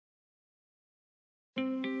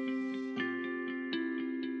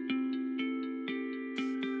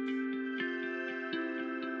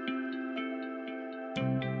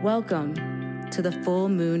Welcome to the Full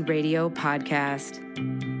Moon Radio Podcast,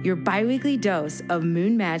 your biweekly dose of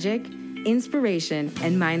moon magic, inspiration,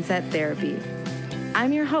 and mindset therapy.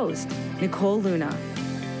 I'm your host, Nicole Luna,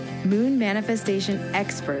 moon manifestation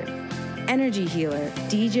expert, energy healer,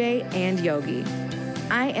 DJ, and yogi.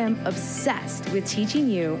 I am obsessed with teaching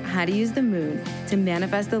you how to use the moon to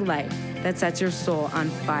manifest the life that sets your soul on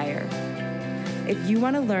fire. If you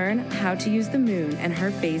want to learn how to use the moon and her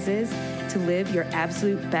phases to live your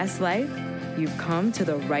absolute best life, you've come to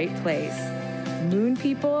the right place. Moon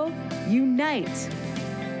people, unite!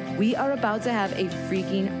 We are about to have a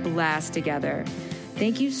freaking blast together.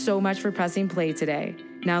 Thank you so much for pressing play today.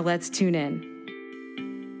 Now let's tune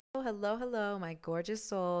in. Hello, my gorgeous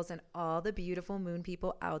souls and all the beautiful moon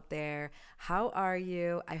people out there. How are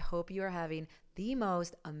you? I hope you are having the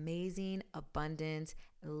most amazing, abundant,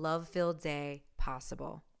 love-filled day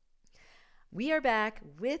possible. We are back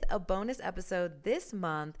with a bonus episode this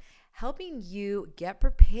month, helping you get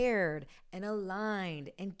prepared and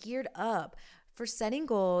aligned and geared up for setting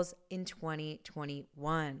goals in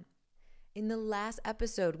 2021. In the last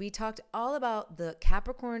episode, we talked all about the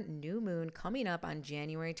Capricorn new moon coming up on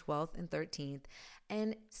January 12th and 13th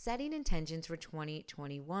and setting intentions for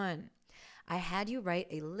 2021. I had you write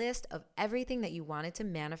a list of everything that you wanted to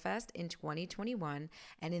manifest in 2021.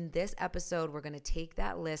 And in this episode, we're going to take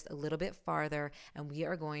that list a little bit farther and we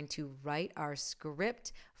are going to write our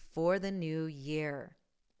script for the new year.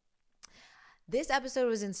 This episode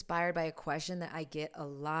was inspired by a question that I get a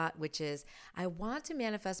lot, which is, I want to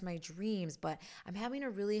manifest my dreams, but I'm having a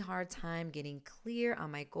really hard time getting clear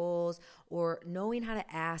on my goals or knowing how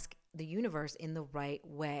to ask the universe in the right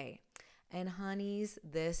way. And honeys,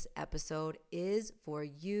 this episode is for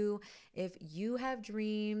you. If you have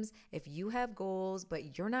dreams, if you have goals,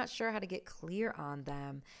 but you're not sure how to get clear on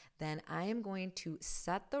them, then I am going to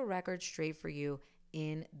set the record straight for you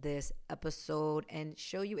in this episode and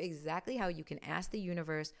show you exactly how you can ask the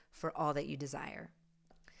universe for all that you desire.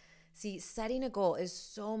 See, setting a goal is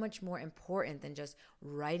so much more important than just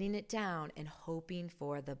writing it down and hoping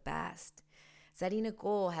for the best. Setting a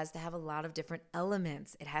goal has to have a lot of different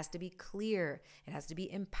elements. It has to be clear. It has to be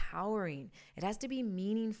empowering. It has to be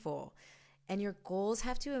meaningful. And your goals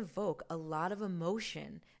have to evoke a lot of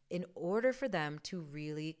emotion in order for them to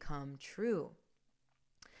really come true.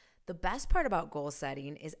 The best part about goal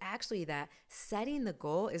setting is actually that setting the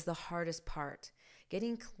goal is the hardest part.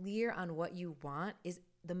 Getting clear on what you want is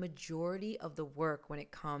the majority of the work when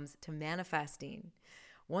it comes to manifesting.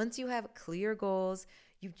 Once you have clear goals,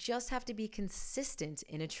 you just have to be consistent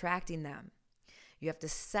in attracting them. You have to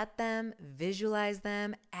set them, visualize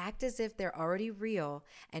them, act as if they're already real,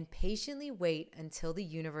 and patiently wait until the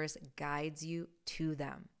universe guides you to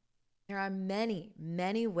them. There are many,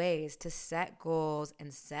 many ways to set goals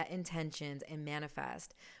and set intentions and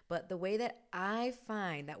manifest, but the way that I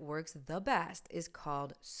find that works the best is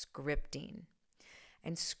called scripting.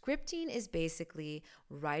 And scripting is basically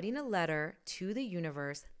writing a letter to the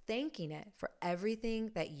universe, thanking it for everything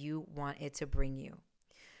that you want it to bring you.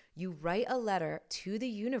 You write a letter to the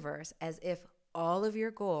universe as if all of your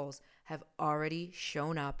goals have already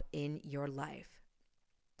shown up in your life.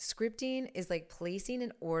 Scripting is like placing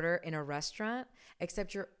an order in a restaurant,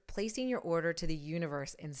 except you're placing your order to the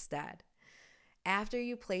universe instead. After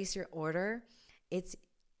you place your order, it's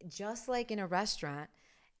just like in a restaurant.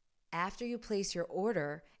 After you place your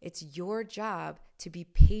order, it's your job to be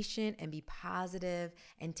patient and be positive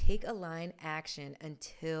and take aligned action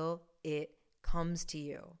until it comes to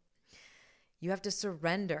you. You have to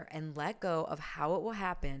surrender and let go of how it will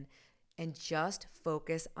happen and just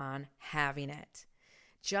focus on having it.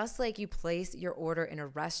 Just like you place your order in a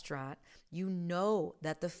restaurant, you know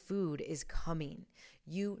that the food is coming.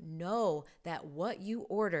 You know that what you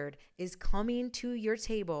ordered is coming to your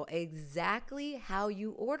table exactly how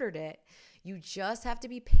you ordered it. You just have to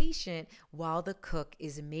be patient while the cook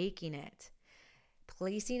is making it.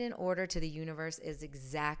 Placing an order to the universe is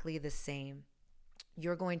exactly the same.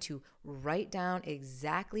 You're going to write down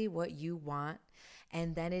exactly what you want,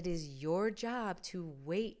 and then it is your job to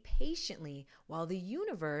wait patiently while the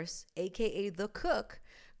universe, aka the cook,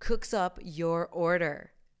 cooks up your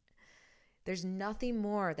order. There's nothing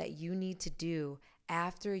more that you need to do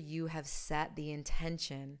after you have set the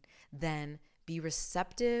intention than be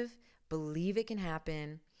receptive, believe it can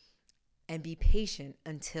happen, and be patient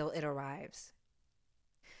until it arrives.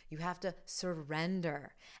 You have to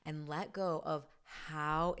surrender and let go of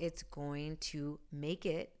how it's going to make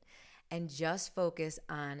it and just focus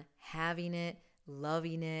on having it,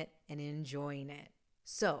 loving it, and enjoying it.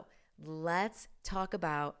 So let's talk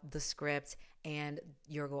about the script and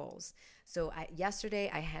your goals. So yesterday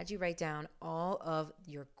I had you write down all of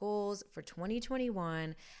your goals for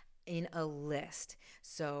 2021 in a list.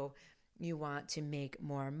 So you want to make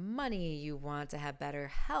more money, you want to have better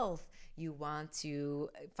health, you want to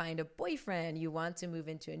find a boyfriend, you want to move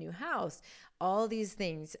into a new house. All these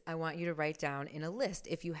things I want you to write down in a list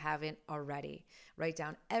if you haven't already. Write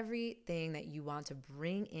down everything that you want to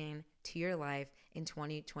bring in to your life in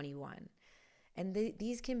 2021. And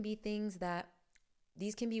these can be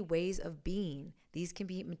these can be ways of being. These can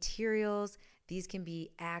be materials, these can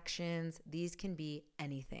be actions, these can be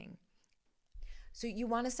anything. So you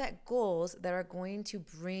want to set goals that are going to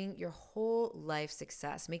bring your whole life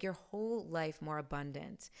success, make your whole life more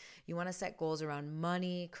abundant. You want to set goals around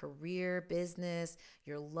money, career, business,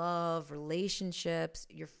 your love, relationships,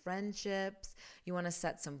 your friendships. You want to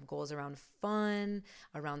set some goals around fun,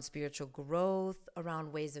 around spiritual growth,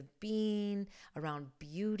 around ways of being, around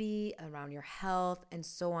beauty, around your health, and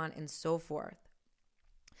so on and so forth.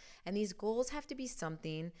 And these goals have to be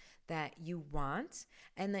something that you want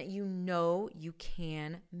and that you know you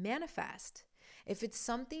can manifest. If it's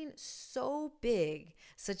something so big,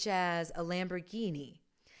 such as a Lamborghini,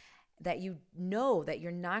 that you know that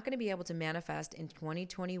you're not going to be able to manifest in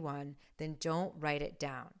 2021, then don't write it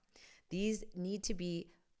down. These need to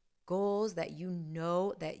be goals that you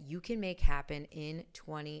know that you can make happen in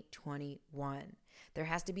 2021. There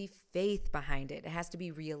has to be faith behind it. It has to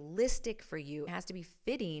be realistic for you. It has to be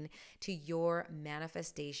fitting to your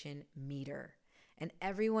manifestation meter. And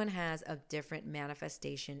everyone has a different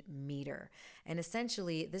manifestation meter. And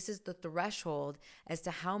essentially, this is the threshold as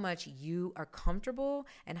to how much you are comfortable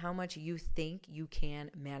and how much you think you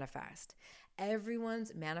can manifest.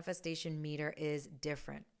 Everyone's manifestation meter is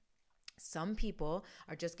different. Some people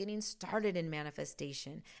are just getting started in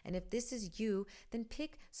manifestation. And if this is you, then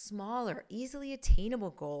pick smaller, easily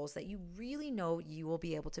attainable goals that you really know you will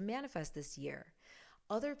be able to manifest this year.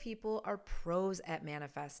 Other people are pros at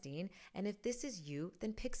manifesting. And if this is you,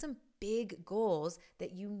 then pick some big goals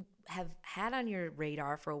that you have had on your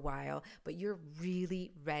radar for a while, but you're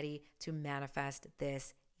really ready to manifest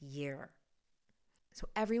this year. So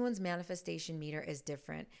everyone's manifestation meter is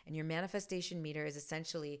different, and your manifestation meter is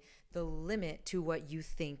essentially the limit to what you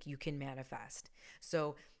think you can manifest.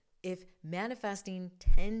 So if manifesting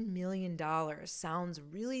 $10 million sounds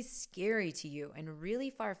really scary to you and really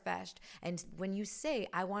far-fetched, and when you say,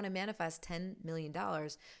 I want to manifest $10 million,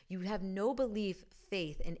 you have no belief,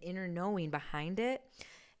 faith, and inner knowing behind it,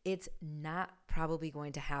 it's not probably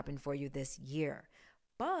going to happen for you this year.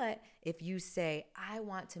 But if you say, I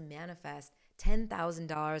want to manifest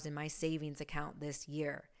 $10,000 in my savings account this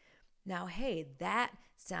year. Now, hey, that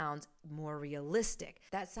sounds more realistic.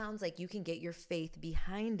 That sounds like you can get your faith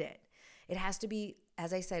behind it. It has to be,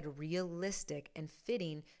 as I said, realistic and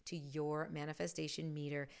fitting to your manifestation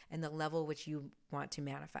meter and the level which you want to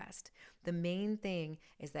manifest. The main thing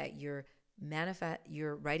is that you're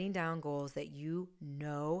writing down goals that you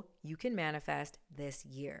know you can manifest this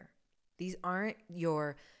year. These aren't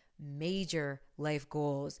your major life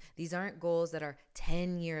goals. These aren't goals that are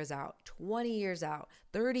 10 years out, 20 years out,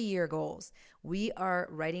 30-year goals. We are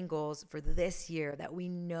writing goals for this year that we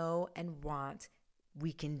know and want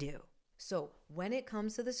we can do. So when it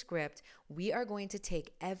comes to the script, we are going to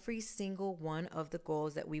take every single one of the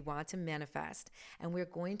goals that we want to manifest, and we're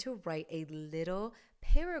going to write a little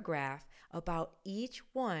paragraph about each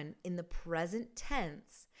one in the present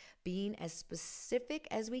tense, being as specific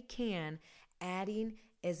as we can, adding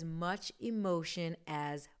as much emotion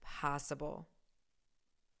as possible.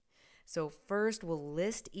 So first, we'll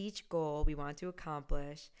list each goal we want to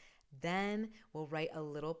accomplish. Then we'll write a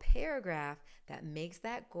little paragraph that makes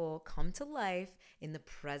that goal come to life in the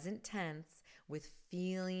present tense with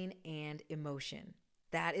feeling and emotion.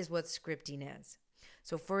 That is what scripting is.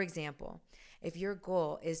 So for example, if your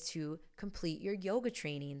goal is to complete your yoga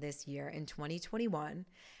training this year in 2021,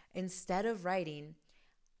 instead of writing,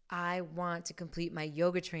 I want to complete my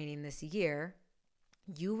yoga training this year,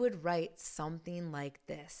 you would write something like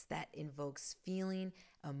this that invokes feeling,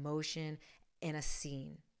 emotion, and a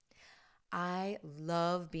scene. I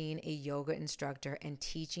love being a yoga instructor and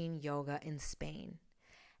teaching yoga in Spain.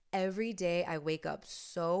 Every day I wake up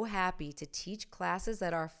so happy to teach classes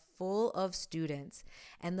that are full of students.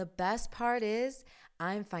 And the best part is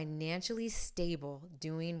I'm financially stable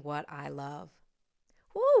doing what I love.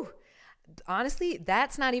 Woo! Honestly,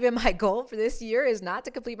 that's not even my goal for this year, is not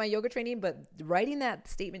to complete my yoga training, but writing that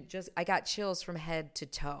statement, I got chills from head to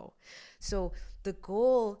toe. So the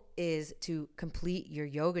goal is to complete your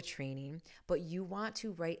yoga training, but you want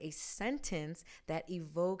to write a sentence that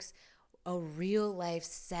evokes a real life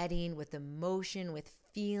setting with emotion, with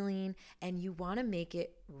feeling, and you want to make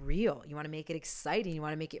it real. You want to make it exciting. You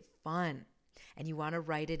want to make it fun. And you want to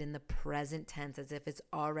write it in the present tense as if it's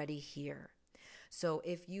already here. So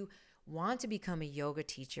if you want to become a yoga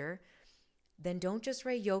teacher, then don't just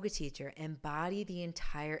write yoga teacher, embody the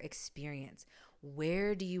entire experience.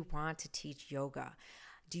 Where do you want to teach yoga?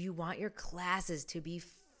 Do you want your classes to be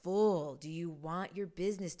full? Do you want your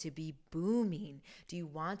business to be booming? Do you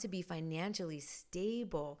want to be financially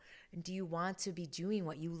stable? And do you want to be doing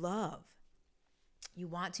what you love? You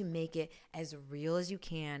want to make it as real as you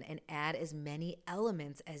can and add as many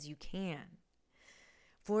elements as you can.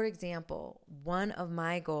 For example, one of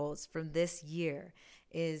my goals from this year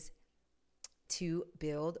is to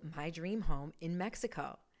build my dream home in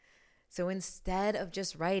Mexico. So instead of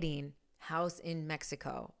just writing house in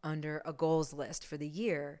Mexico under a goals list for the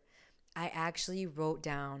year, I actually wrote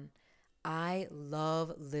down, I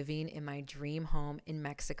love living in my dream home in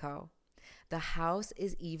Mexico. The house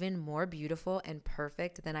is even more beautiful and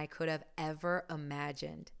perfect than I could have ever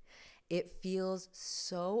imagined. It feels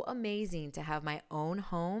so amazing to have my own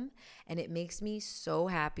home, and it makes me so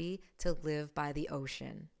happy to live by the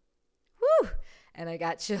ocean. Woo! And I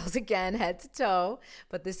got chills again, head to toe,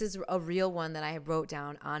 but this is a real one that I wrote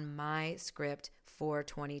down on my script for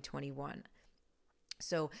 2021.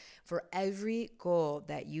 So for every goal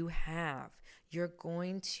that you have, you're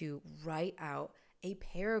going to write out a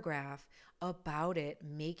paragraph about it,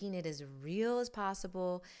 making it as real as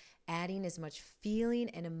possible, adding as much feeling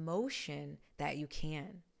and emotion that you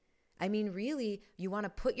can. I mean, really, you want to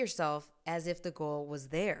put yourself as if the goal was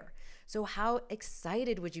there. So how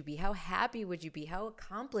excited would you be? How happy would you be? How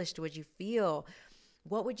accomplished would you feel?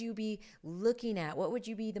 What would you be looking at? What would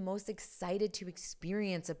you be the most excited to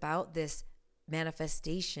experience about this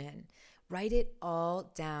manifestation? Write it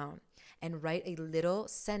all down and write a little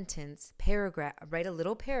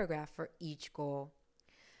paragraph for each goal.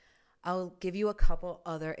 I'll give you a couple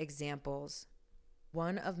other examples.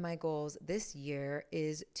 One of my goals this year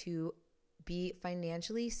is to be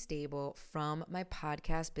financially stable from my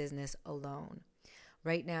podcast business alone.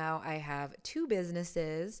 Right now, I have 2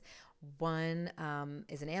 businesses. One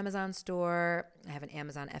is an Amazon store. I have an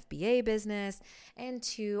Amazon FBA business. And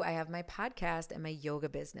 2, I have my podcast and my yoga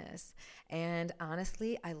business. And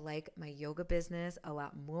honestly, I like my yoga business a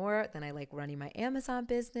lot more than I like running my Amazon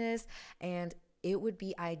business. And it would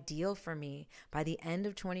be ideal for me by the end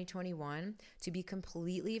of 2021 to be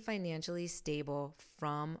completely financially stable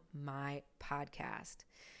from my podcast.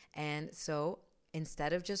 And so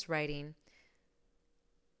instead of just writing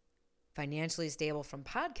financially stable from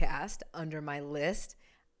podcast under my list,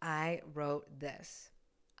 I wrote this.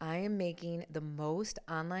 I am making the most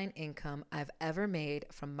online income I've ever made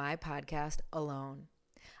from my podcast alone.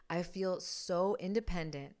 I feel so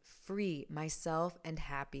independent, free, myself, and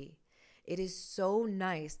happy. It is so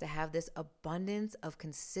nice to have this abundance of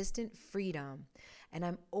consistent freedom, and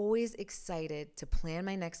I'm always excited to plan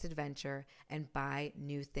my next adventure and buy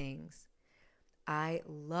new things. I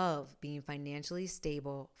love being financially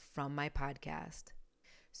stable from my podcast.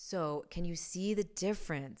 So, can you see the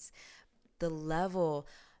difference, the level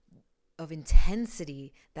of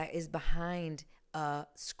intensity that is behind a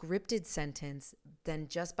scripted sentence than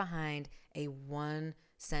just behind a one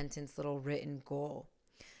sentence little written goal?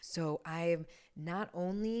 So I'm not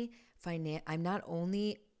only going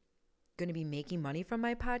to be making money from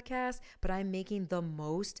my podcast, but I'm making the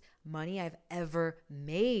most money I've ever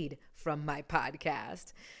made from my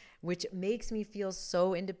podcast, which makes me feel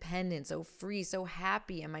so independent, so free, so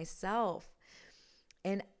happy in myself.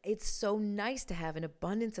 And it's so nice to have an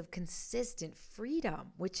abundance of consistent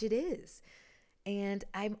freedom, which it is. And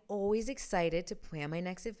I'm always excited to plan my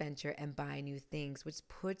next adventure and buy new things, which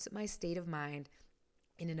puts my state of mind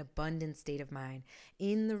in an abundant state of mind,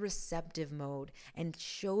 in the receptive mode, and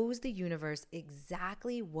shows the universe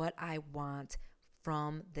exactly what I want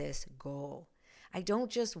from this goal. I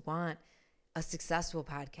don't just want a successful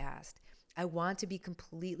podcast. I want to be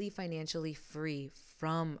completely financially free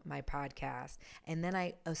from my podcast. And then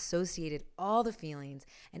I associated all the feelings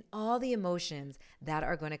and all the emotions that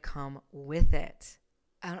are going to come with it.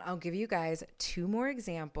 I'll give you guys 2 more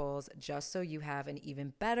examples just so you have an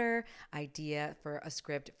even better idea for a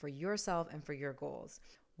script for yourself and for your goals.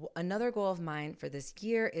 Another goal of mine for this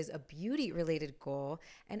year is a beauty-related goal,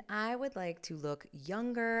 and I would like to look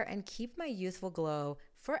younger and keep my youthful glow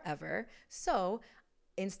forever. So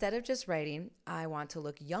instead of just writing, I want to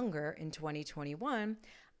look younger in 2021,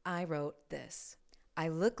 I wrote this. I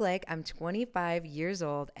look like I'm 25 years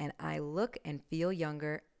old, and I look and feel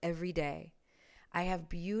younger every day. I have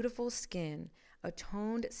beautiful skin, a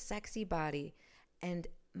toned, sexy body, and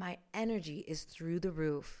My energy is through the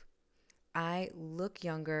roof. I look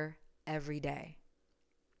younger every day.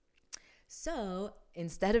 So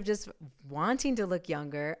instead of just wanting to look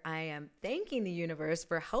younger, I am thanking the universe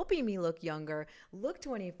for helping me look younger, look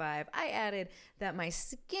 25. I added that my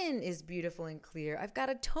skin is beautiful and clear. I've got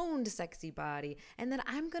a toned, sexy body, and that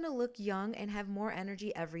I'm going to look young and have more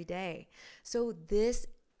energy every day. So these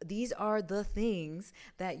are the things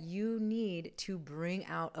that you need to bring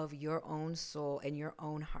out of your own soul and your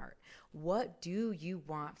own heart. What do you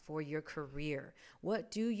want for your career?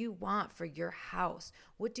 What do you want for your house?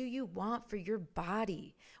 What do you want for your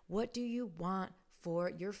body? What do you want for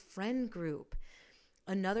your friend group?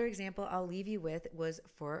 Another example I'll leave you with was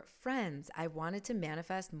for friends. I wanted to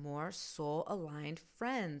manifest more soul-aligned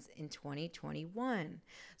friends in 2021.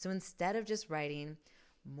 So instead of just writing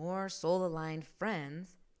more soul-aligned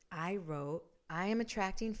friends, I wrote, I am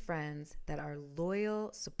attracting friends that are loyal,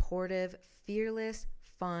 supportive, fearless,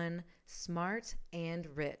 fun, smart, and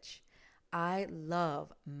rich. I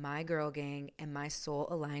love my girl gang and my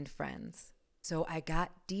soul-aligned friends. So I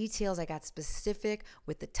got details, I got specific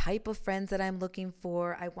with the type of friends that I'm looking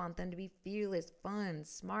for. I want them to be fearless, fun,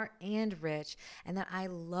 smart, and rich, and that I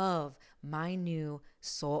love my new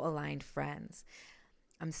soul-aligned friends.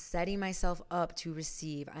 I'm setting myself up to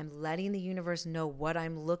receive. I'm letting the universe know what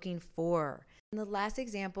I'm looking for. And the last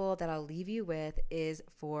example that I'll leave you with is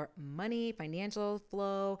for money, financial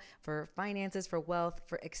flow, for finances, for wealth,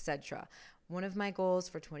 for etc. One of my goals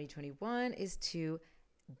for 2021 is to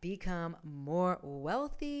become more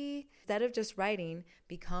wealthy. Instead of just writing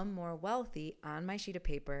become more wealthy on my sheet of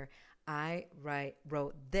paper, I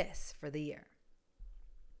wrote this for the year.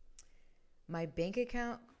 My bank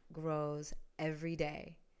account grows every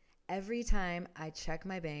day. Every time I check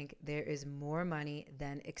my bank, there is more money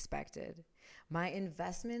than expected. My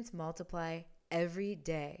investments multiply every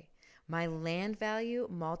day. My land value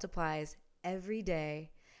multiplies every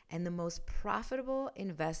day, and the most profitable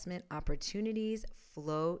investment opportunities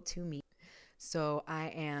flow to me. So I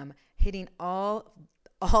am hitting all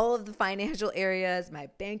of the financial areas. My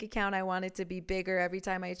bank account, I want it to be bigger every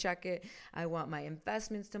time I check it. I want my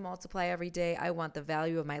investments to multiply every day. I want the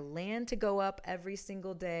value of my land to go up every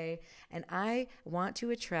single day. And I want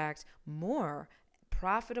to attract more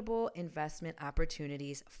profitable investment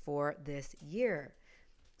opportunities for this year.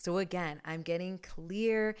 So again, I'm getting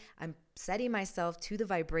clear. I'm setting myself to the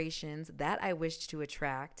vibrations that I wish to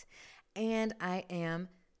attract. And I am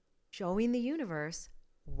showing the universe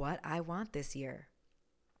what I want this year.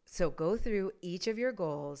 So go through each of your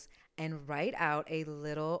goals and write out a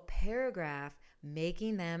little paragraph,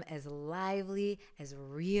 making them as lively, as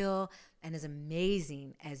real, and as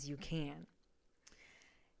amazing as you can.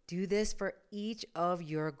 Do this for each of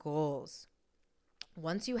your goals.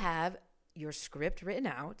 Once you have your script written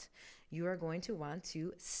out, you are going to want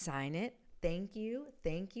to sign it. Thank you,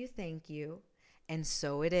 thank you, thank you. And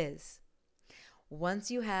so it is.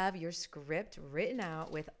 Once you have your script written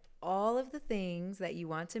out with all of the things that you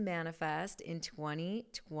want to manifest in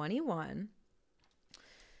 2021,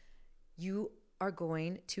 you are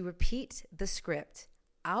going to repeat the script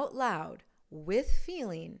out loud with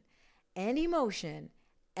feeling and emotion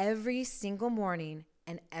every single morning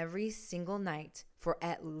and every single night for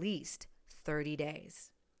at least 30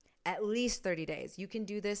 days. At least 30 days. You can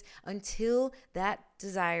do this until that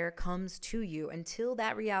desire comes to you, until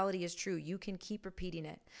that reality is true. You can keep repeating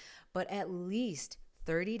it. But at least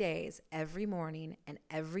 30 days, every morning and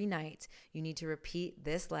every night, you need to repeat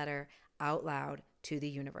this letter out loud to the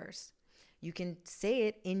universe. You can say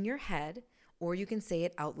it in your head, or you can say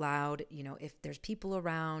it out loud. You know, if there's people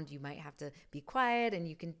around, you might have to be quiet, and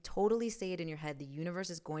you can totally say it in your head. The universe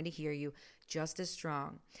is going to hear you just as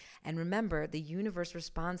strong. And remember, the universe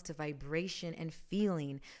responds to vibration and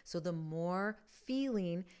feeling. So the more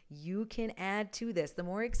feeling you can add to this, the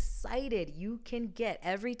more excited you can get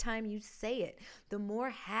every time you say it, the more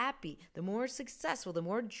happy, the more successful, the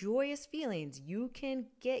more joyous feelings you can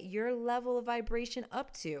get your level of vibration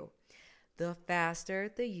up to, the faster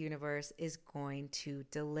the universe is going to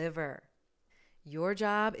deliver. Your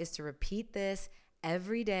job is to repeat this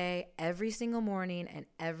every day, every single morning, and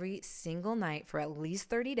every single night for at least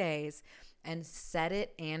 30 days, and set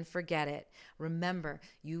it and forget it. Remember,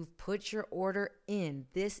 you've put your order in.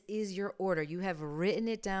 This is your order. You have written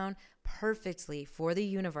it down perfectly for the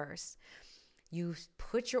universe. You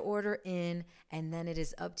put your order in, and then it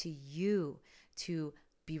is up to you to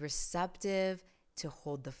be receptive, to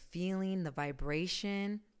hold the feeling, the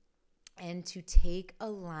vibration, and to take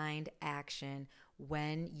aligned action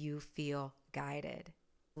when you feel guided.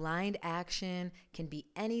 Aligned action can be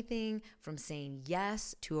anything from saying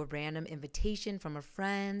yes to a random invitation from a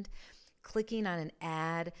friend, clicking on an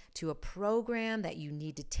ad to a program that you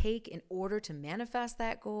need to take in order to manifest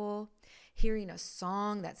that goal, hearing a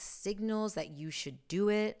song that signals that you should do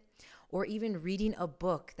it, or even reading a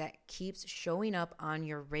book that keeps showing up on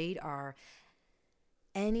your radar.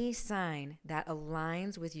 Any sign that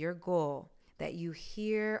aligns with your goal that you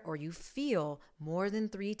hear or you feel more than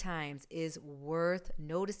 3 times is worth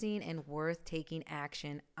noticing and worth taking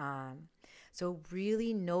action on. So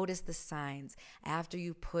really notice the signs after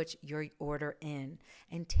you put your order in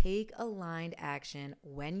and take aligned action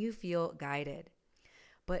when you feel guided.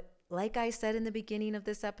 But like I said in the beginning of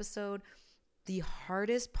this episode, the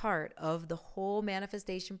hardest part of the whole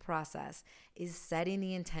manifestation process is setting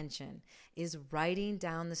the intention, is writing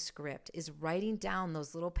down the script, is writing down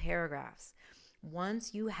those little paragraphs.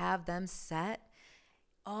 Once you have them set,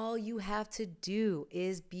 all you have to do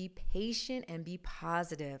is be patient and be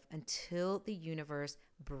positive until the universe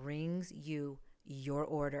brings you your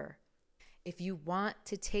order. If you want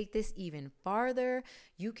to take this even farther,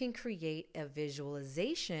 you can create a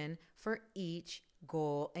visualization for each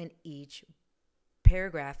goal and each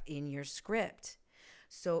paragraph in your script.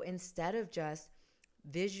 So instead of just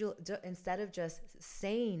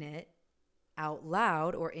saying it out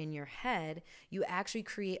loud or in your head, you actually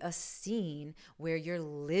create a scene where you're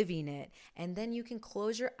living it. And then you can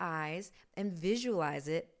close your eyes and visualize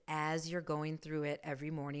it as you're going through it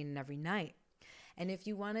every morning and every night. And if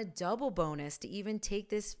you want a double bonus to even take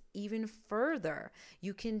this even further,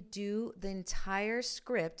 you can do the entire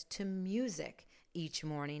script to music each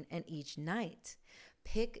morning and each night.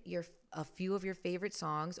 Pick a few of your favorite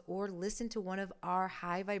songs or listen to one of our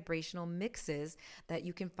high vibrational mixes that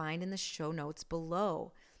you can find in the show notes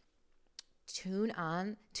below. Turn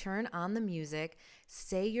on the music,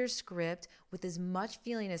 say your script with as much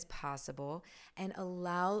feeling as possible, and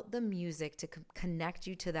allow the music to connect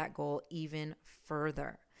you to that goal even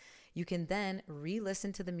further. You can then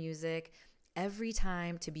re-listen to the music every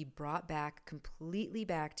time to be brought back completely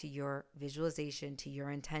back to your visualization, to your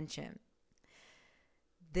intention.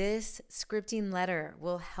 This scripting letter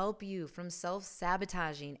will help you from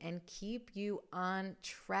self-sabotaging and keep you on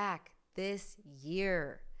track this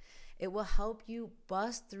year. It will help you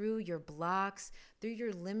bust through your blocks, through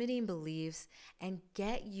your limiting beliefs, and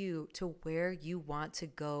get you to where you want to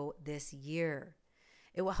go this year.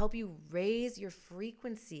 It will help you raise your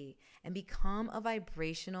frequency and become a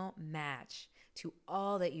vibrational match to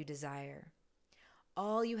all that you desire.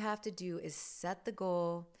 All you have to do is set the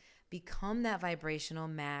goal, become that vibrational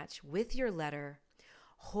match with your letter,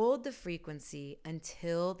 hold the frequency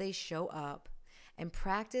until they show up, and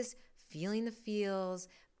practice feeling the feels,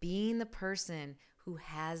 being the person who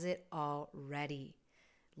has it already.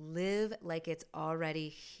 Live like it's already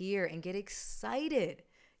here and get excited.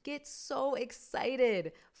 Get so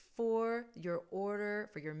excited for your order,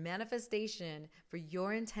 for your manifestation, for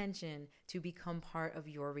your intention to become part of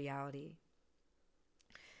your reality.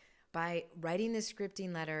 By writing this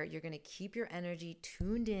scripting letter, you're going to keep your energy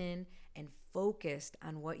tuned in and focused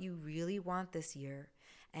on what you really want this year,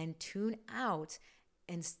 and tune out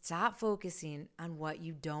and stop focusing on what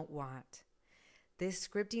you don't want. This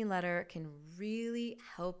scripting letter can really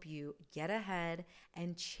help you get ahead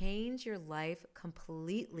and change your life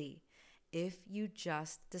completely if you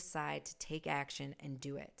just decide to take action and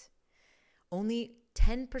do it. Only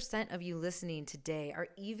 10% of you listening today are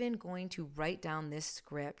even going to write down this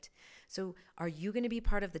script. So are you going to be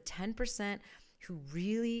part of the 10% who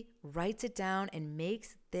really writes it down and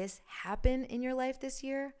makes this happen in your life this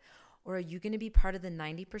year? Or are you going to be part of the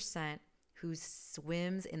 90% who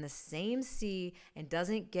swims in the same sea and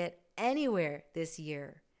doesn't get anywhere this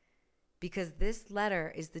year? Because this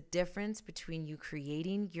letter is the difference between you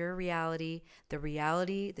creating your reality,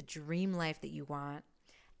 the dream life that you want,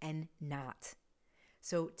 and not.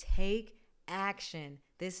 So take action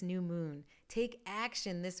this new moon. Take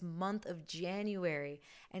action this month of January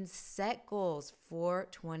and set goals for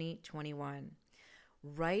 2021.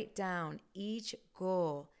 Write down each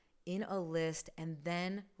goal in a list and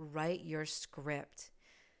then write your script.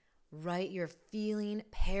 Write your feeling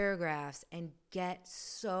paragraphs and get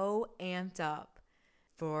so amped up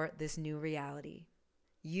for this new reality.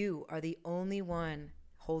 You are the only one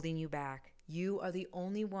holding you back. You are the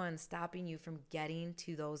only one stopping you from getting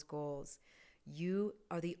to those goals. You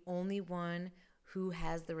are the only one who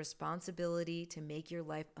has the responsibility to make your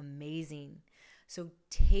life amazing. So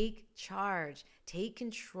take charge, take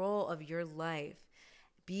control of your life.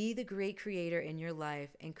 Be the great creator in your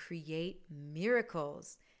life and create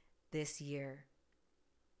miracles this year.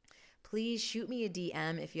 Please shoot me a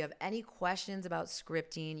DM if you have any questions about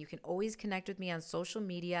scripting. You can always connect with me on social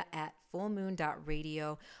media at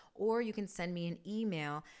fullmoon.radio, or you can send me an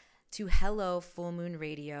email to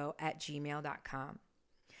hellofullmoonradio@gmail.com.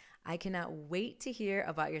 I cannot wait to hear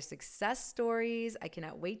about your success stories. I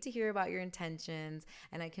cannot wait to hear about your intentions.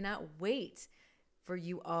 And I cannot wait for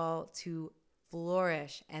you all to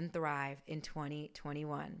flourish and thrive in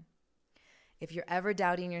 2021. If you're ever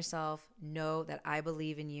doubting yourself, know that I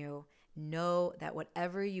believe in you. Know that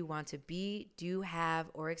whatever you want to be, do,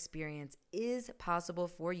 have, or experience is possible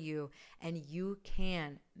for you, and you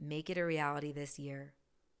can make it a reality this year.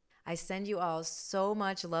 I send you all so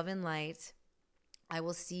much love and light. I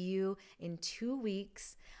will see you in 2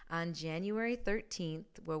 weeks on January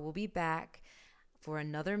 13th, where we'll be back for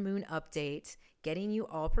another moon update, getting you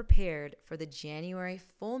all prepared for the January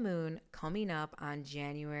full moon coming up on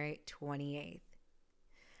January 28th.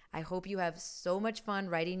 I hope you have so much fun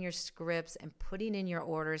writing your scripts and putting in your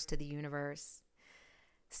orders to the universe.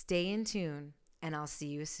 Stay in tune, and I'll see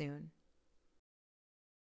you soon.